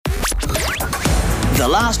The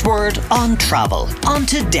last word on travel on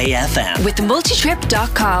Today FM. With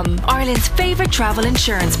multitrip.com, Ireland's favourite travel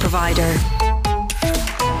insurance provider.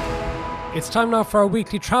 It's time now for our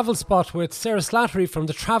weekly travel spot with Sarah Slattery from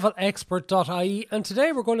the travelexpert.ie. And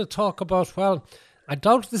today we're going to talk about, well, I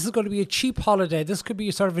doubt this is going to be a cheap holiday. This could be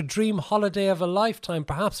sort of a dream holiday of a lifetime,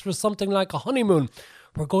 perhaps for something like a honeymoon.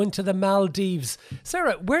 We're going to the Maldives.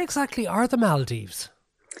 Sarah, where exactly are the Maldives?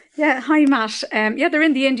 Yeah, hi Matt. They're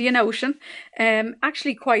in the Indian Ocean,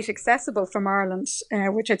 actually quite accessible from Ireland,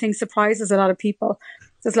 which I think surprises a lot of people.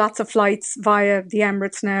 There's lots of flights via the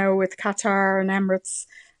Emirates now with Qatar and Emirates,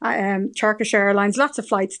 Turkish Airlines, lots of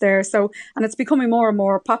flights there. And it's becoming more and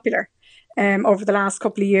more popular over the last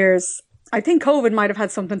couple of years. I think COVID might have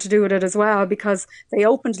had something to do with it as well, because they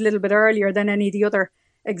opened a little bit earlier than any of the other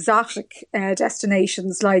exotic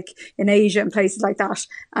destinations like in Asia and places like that,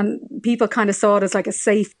 and people kind of saw it as like a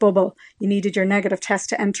safe bubble. You needed your negative test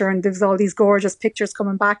to enter, and there was all these gorgeous pictures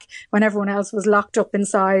coming back when everyone else was locked up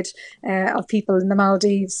inside of people in the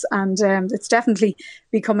Maldives. And it's definitely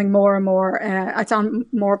becoming more and more, it's on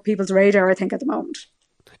more people's radar, I think, at the moment.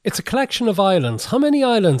 It's a collection of islands. How many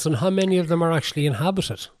islands and how many of them are actually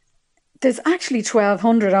inhabited? There's actually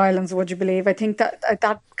 1,200 islands, would you believe? I think that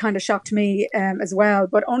kind of shocked me as well,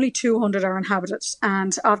 but only 200 are inhabited.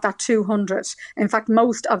 And of that 200, in fact,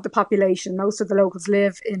 most of the population, most of the locals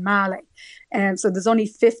live in Mali. So there's only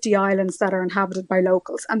 50 islands that are inhabited by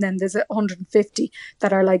locals. And then there's 150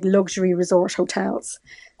 that are like luxury resort hotels.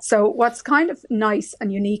 So what's kind of nice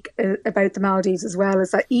and unique about the Maldives as well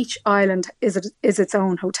is that each island is its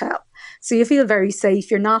own hotel. So you feel very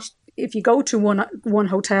safe. You're not, if you go to one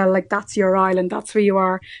hotel, like that's your island, that's where you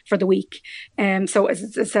are for the week. So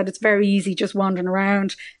as I said, it's very easy just wandering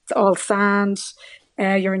around. It's all sand.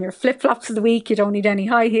 You're in your flip-flops for the week. You don't need any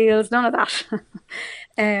high heels, none of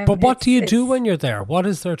that. But what do you do when you're there? What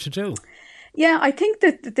is there to do? Yeah, I think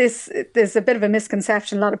that there's a bit of a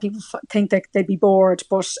misconception. A lot of people think that they'd be bored,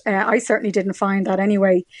 but I certainly didn't find that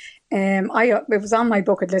anyway. It was on my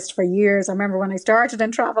bucket list for years. I remember when I started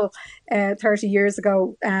in travel 30 years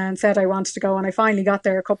ago and said I wanted to go, and I finally got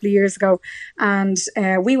there a couple of years ago, and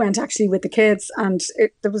we went actually with the kids, and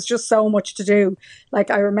there was just so much to do. Like,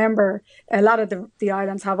 I remember a lot of the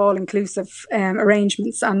islands have all-inclusive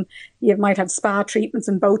arrangements, and you might have spa treatments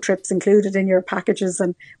and boat trips included in your packages,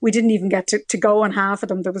 and we didn't even get to go on half of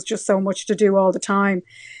them. There was just so much to do all the time.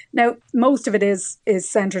 Now, most of it is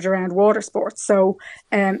centred around water sports. So,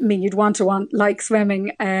 you'd want to like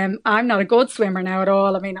swimming. I'm not a good swimmer now at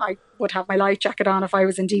all. I mean, I would have my life jacket on if I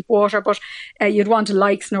was in deep water, but you'd want to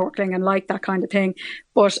like snorkeling and like that kind of thing.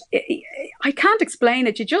 But I can't explain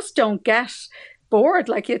it. You just don't get bored.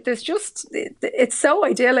 Like, it's so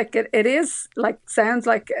idyllic. It is like, sounds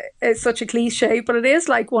like it's such a cliche, but it is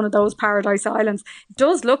like one of those paradise islands. It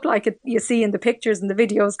does look like it you see in the pictures and the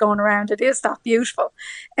videos going around. It is that beautiful,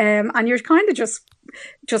 and you're kind of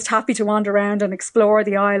just happy to wander around and explore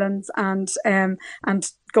the islands and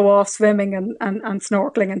go off swimming and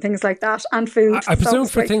snorkeling and things like that, and food. I presume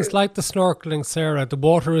for things food like the snorkeling, Sarah, the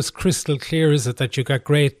water is crystal clear, is it, that you get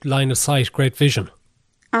great line of sight, great vision?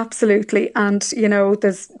 Absolutely. And,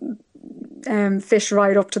 there's fish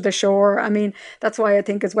right up to the shore. I mean, that's why I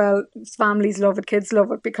think as well, families love it, kids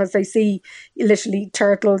love it, because they see literally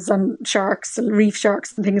turtles and sharks and reef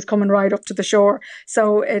sharks and things coming right up to the shore.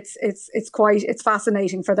 So it's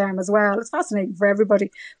fascinating for them as well. It's fascinating for everybody.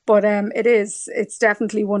 But it's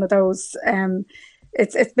definitely one of those,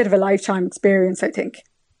 it's a bit of a lifetime experience, I think.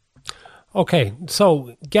 Okay,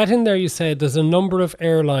 so getting there, you said there's a number of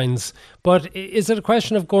airlines, but is it a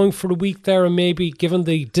question of going for a week there and maybe, given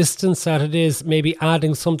the distance that it is, maybe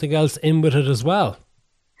adding something else in with it as well?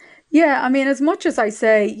 Yeah, I mean, as much as I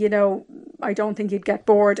say, I don't think you'd get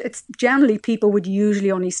bored. It's generally people would usually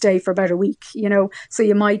only stay for about a week, so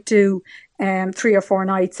you might do 3 or 4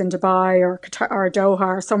 nights in Dubai or Qatar or Doha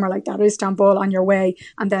or somewhere like that, or Istanbul on your way,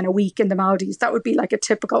 and then a week in the Maldives. That would be like a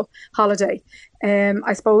typical holiday.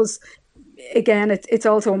 I suppose, again, it's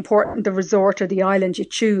also important the resort or the island you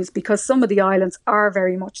choose, because some of the islands are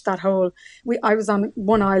very much that whole. I was on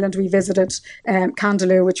one island we visited,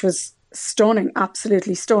 Kandaloo, which was stunning,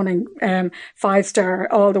 absolutely stunning,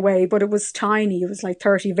 5-star all the way, but it was tiny. It was like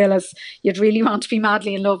 30 villas. You'd really want to be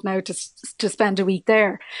madly in love now to spend a week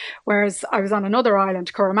there. Whereas I was on another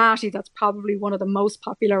island, Kuramati, that's probably one of the most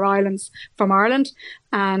popular islands from Ireland,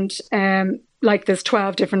 and like there's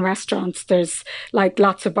 12 different restaurants. There's like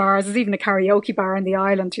lots of bars. There's even a karaoke bar in the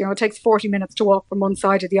island. It takes 40 minutes to walk from one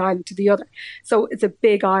side of the island to the other. So it's a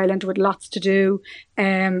big island with lots to do,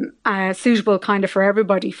 suitable kind of for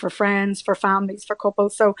everybody, for friends, for families, for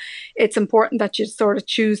couples. So it's important that you sort of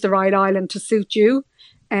choose the right island to suit you.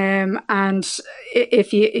 And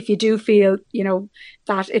if you do feel,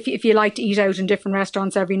 that if you like to eat out in different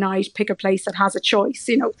restaurants every night, pick a place that has a choice,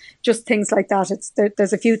 just things like that.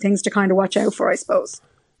 There's a few things to kind of watch out for, I suppose.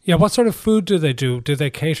 Yeah, what sort of food do they do? Do they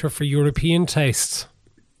cater for European tastes?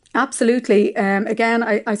 Absolutely. Again,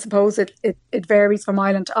 I suppose it varies from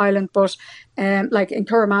island to island, but like in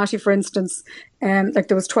Kurramati, for instance, like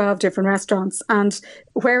there was 12 different restaurants, and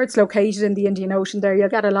where it's located in the Indian Ocean there, you'll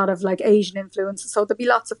get a lot of like Asian influences. So there'll be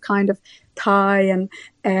lots of kind of Thai and,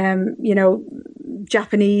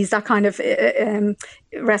 Japanese, that kind of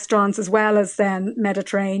restaurants, as well as then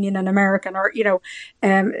Mediterranean and American, or,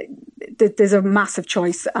 there's a massive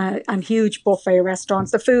choice and huge buffet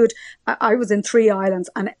restaurants. The food, I was in 3 islands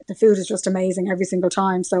and the food is just amazing every single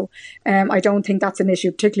time. So I don't think that's an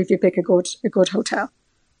issue, particularly if you pick a good hotel.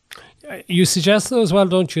 You suggest though as well,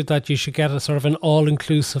 don't you, that you should get a sort of an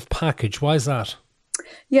all-inclusive package. Why is that?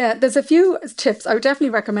 Yeah, there's a few tips. I would definitely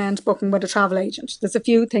recommend booking with a travel agent. There's a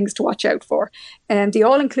few things to watch out for. And the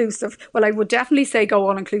all-inclusive, well, I would definitely say go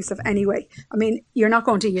all-inclusive anyway. I mean, you're not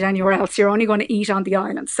going to eat anywhere else. You're only going to eat on the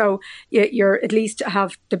island. So you're at least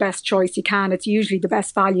have the best choice you can. It's usually the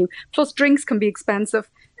best value. Plus, drinks can be expensive.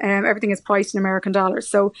 Everything is priced in American dollars.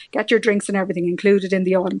 So get your drinks and everything included in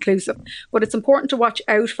the all-inclusive. But it's important to watch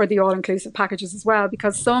out for the all-inclusive packages as well,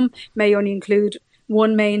 because some may only include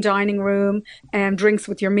one main dining room and drinks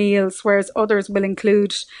with your meals, whereas others will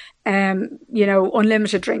include,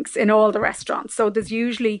 unlimited drinks in all the restaurants. So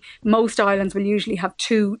most islands will usually have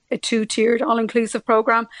a two-tiered all-inclusive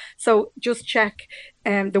program. So just check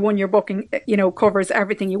the one you're booking, covers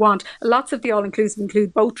everything you want. Lots of the all-inclusive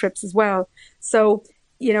include boat trips as well. So,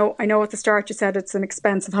 I know at the start you said it's an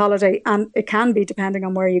expensive holiday, and it can be depending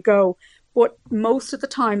on where you go. But most of the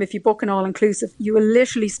time, if you book an all-inclusive, you will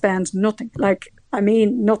literally spend nothing.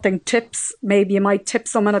 Nothing. Tips, maybe you might tip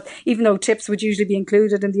someone, even though tips would usually be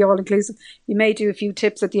included in the all-inclusive. You may do a few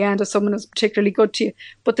tips at the end if someone is particularly good to you,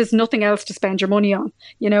 but there's nothing else to spend your money on,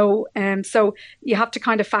 so you have to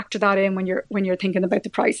kind of factor that in when you're thinking about the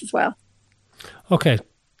price as well. Okay,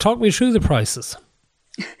 talk me through the prices.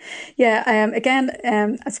 Yeah, again,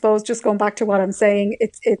 I suppose just going back to what I'm saying,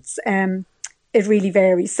 it really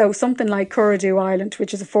varies. So something like Curragh Island,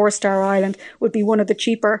 which is a 4-star island, would be one of the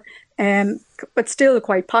cheaper, but still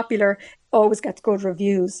quite popular, always gets good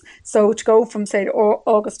reviews. So to go from, say,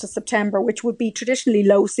 August to September, which would be traditionally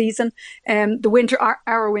low season, the winter,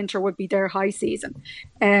 our winter would be their high season.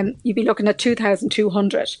 You'd be looking at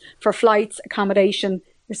 2,200 for flights, accommodation,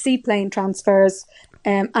 your seaplane transfers,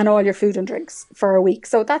 and all your food and drinks for a week.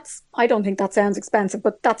 So I don't think that sounds expensive,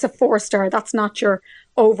 but that's a 4-star. That's not your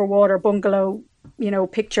overwater bungalow,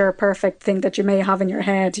 picture perfect thing that you may have in your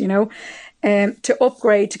head, to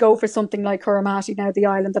upgrade, to go for something like Kurramati, now the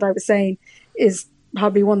island that I was saying, is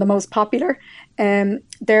probably one of the most popular.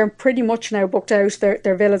 They're pretty much now booked out,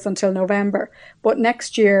 their villas until November. But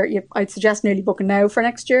next year, I'd suggest nearly booking now for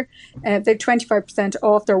next year. They've 25%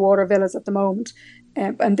 off their water villas at the moment.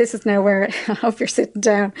 And this is now where I hope you're sitting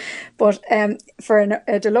down. But for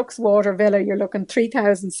a deluxe water villa, you're looking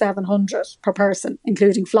 3,700 per person,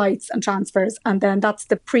 including flights and transfers. And then that's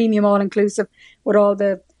the premium all-inclusive with all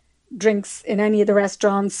the drinks in any of the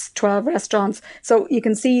restaurants, 12 restaurants. So you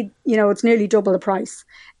can see, it's nearly double the price.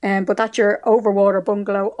 But that's your overwater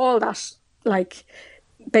bungalow, all that,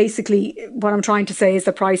 basically what I'm trying to say is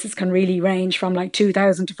the prices can really range from like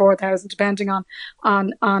 2,000 to 4,000, depending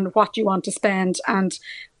on what you want to spend and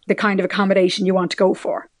the kind of accommodation you want to go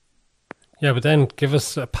for. Yeah, but then give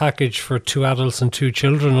us a package for 2 adults and 2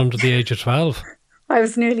 children under the age of 12. I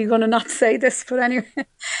was nearly going to not say this, but anyway,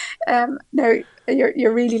 now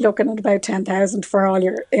you're really looking at about 10,000 for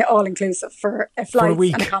all inclusive for a flight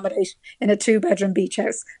and accommodation in a 2-bedroom beach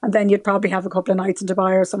house, and then you'd probably have a couple of nights in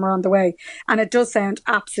Dubai or somewhere on the way. And it does sound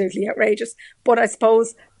absolutely outrageous, but I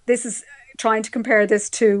suppose this is trying to compare this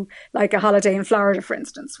to like a holiday in Florida, for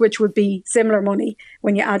instance, which would be similar money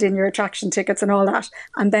when you add in your attraction tickets and all that,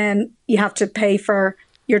 and then you have to pay for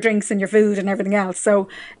your drinks and your food and everything else. So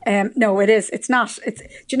no, it's not.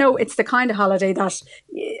 It's the kind of holiday that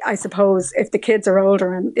I suppose if the kids are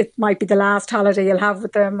older and it might be the last holiday you'll have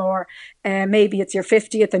with them, or maybe it's your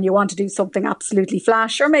 50th and you want to do something absolutely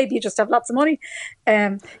flash, or maybe you just have lots of money.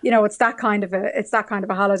 It's that kind of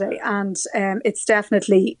a holiday, and it's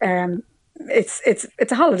definitely it's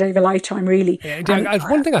a holiday of a lifetime, really.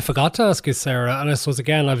 One thing I forgot to ask you, Sarah, and I suppose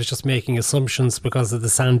again I was just making assumptions because of the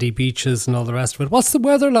sandy beaches and all the rest of it. What's the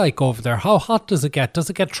weather like over there? How hot does it get? Does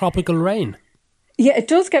it get tropical rain? Yeah, it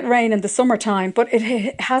does get rain in the summertime, but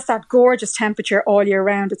it has that gorgeous temperature all year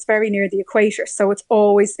round. It's very near the equator, so it's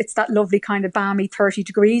that lovely kind of balmy 30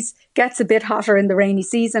 degrees. Gets a bit hotter in the rainy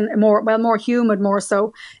season, more humid, more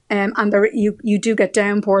so, and you do get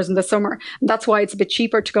downpours in the summer, and that's why it's a bit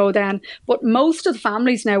cheaper to go then. But most of the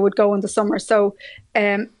families now would go in the summer, so.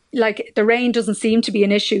 Like the rain doesn't seem to be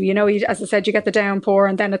an issue, as I said, you get the downpour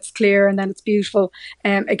and then it's clear and then it's beautiful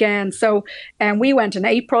again. So we went in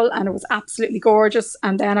April and it was absolutely gorgeous,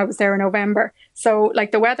 and then I was there in November. So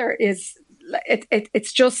like the weather is,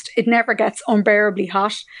 it never gets unbearably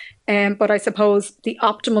hot. But I suppose the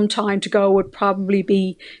optimum time to go would probably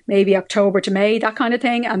be maybe October to May, that kind of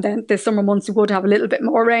thing. And then the summer months you would have a little bit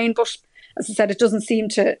more rain, but as I said, it doesn't seem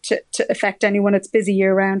to affect anyone. It's busy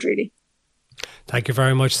year round, really. Thank you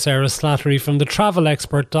very much, Sarah Slattery from the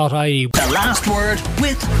travelexpert.ie. The Last Word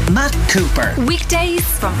with Matt Cooper. Weekdays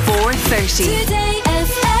from 4:30.